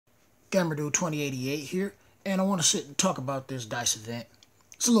Gamerdude 2088 here, and I want to sit and talk about this dice event.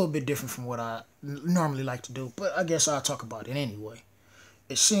 It's a little bit different from what I normally like to do, but I guess I'll talk about it anyway.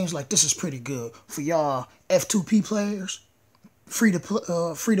 It seems like this is pretty good for y'all F2P players, free to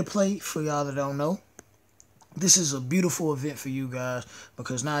play for y'all that don't know. This is a beautiful event for you guys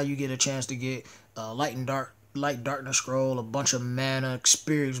because now you get a chance to get light darkness scroll, a bunch of mana,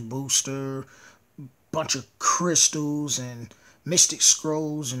 experience booster, bunch of crystals and mystic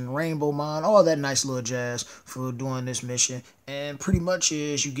scrolls and rainbow mine, all that nice little jazz for doing this mission. And pretty much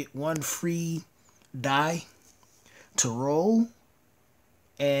is you get one free die to roll,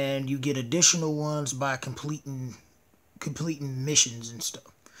 and you get additional ones by completing missions and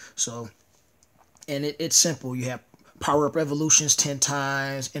stuff. So, and it's simple. You have power up evolutions 10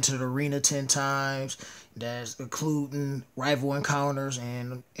 times, enter the arena 10 times. That's including rival encounters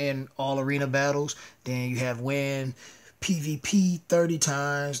and all arena battles. Then you have win PvP 30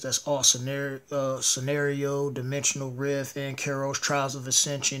 times. That's all scenario, dimensional rift, and Karos, Trials of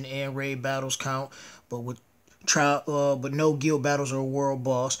Ascension, and raid battles count. But no guild battles or world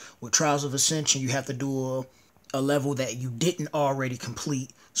boss. With Trials of Ascension, you have to do a level that you didn't already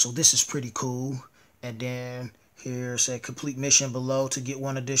complete. So this is pretty cool. And then here say complete mission below to get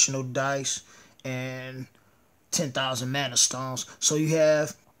one additional dice and 10,000 mana stones. So you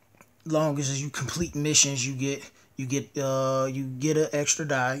have, long as you complete missions, you get an extra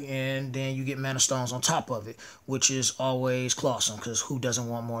die, and then you get mana stones on top of it, which is always awesome because who doesn't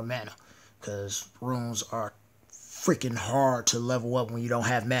want more mana? Because runes are freaking hard to level up when you don't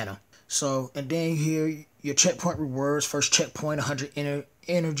have mana. So, and then here your checkpoint rewards. First checkpoint 100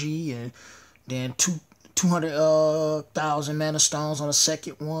 energy, and then 200,000 mana stones on the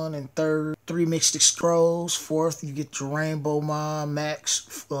second one, and third 3 mystic scrolls. Fourth, you get your rainbow mine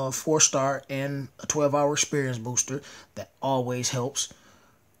max 4-star and a 12-hour experience booster that always helps.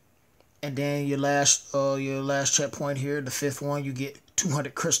 And then your last checkpoint here, the fifth one, you get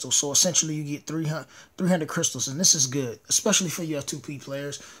 200 crystals. So essentially you get 300 crystals, and this is good, especially for your F2P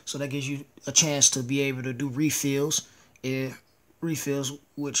players. So that gives you a chance to be able to do refills,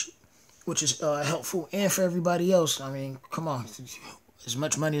 which is helpful, and for everybody else. I mean, come on, as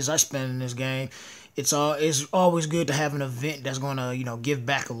much money as I spend in this game, it's always good to have an event that's gonna give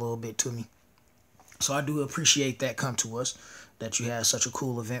back a little bit to me. So I do appreciate that come to us, that you had such a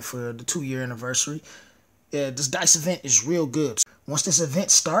cool event for the 2-year anniversary. Yeah, this dice event is real good. Once this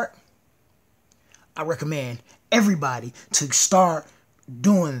event start, I recommend everybody to start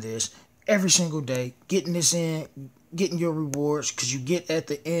doing this every single day, getting this in, getting your rewards, because you get at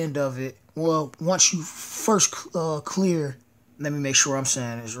the end of it. Well, once you first clear, let me make sure I'm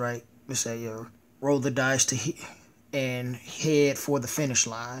saying this right. Let's say roll the dice and head for the finish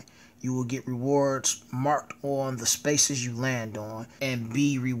line. You will get rewards marked on the spaces you land on, and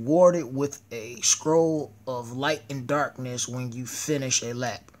be rewarded with a scroll of light and darkness when you finish a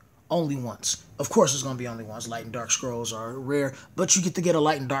lap. Only once. Of course, it's going to be only once. Light and dark scrolls are rare, but you get to get a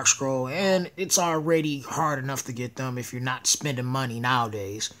light and dark scroll, and it's already hard enough to get them if you're not spending money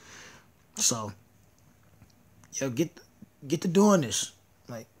nowadays. So, get to doing this.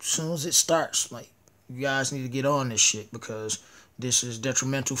 Like, as soon as it starts, like, you guys need to get on this shit, because this is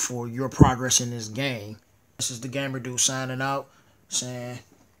detrimental for your progress in this game. This is the Gamerdude signing out, saying,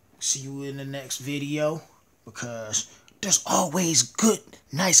 see you in the next video, because there's always good,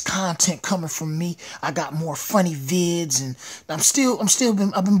 nice content coming from me. I got more funny vids, and I've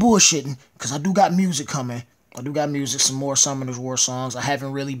been bullshitting, because I do got music coming. I do got music, some more Summoners War songs. I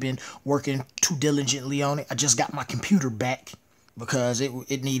haven't really been working too diligently on it. I just got my computer back because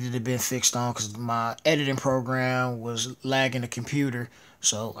it needed to be fixed on, because my editing program was lagging the computer.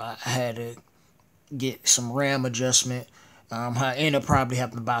 So I had to get some RAM adjustment. I end up probably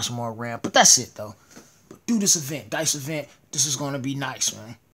having to buy some more RAM. But that's it, though. Do this event, dice event. This is going to be nice, man.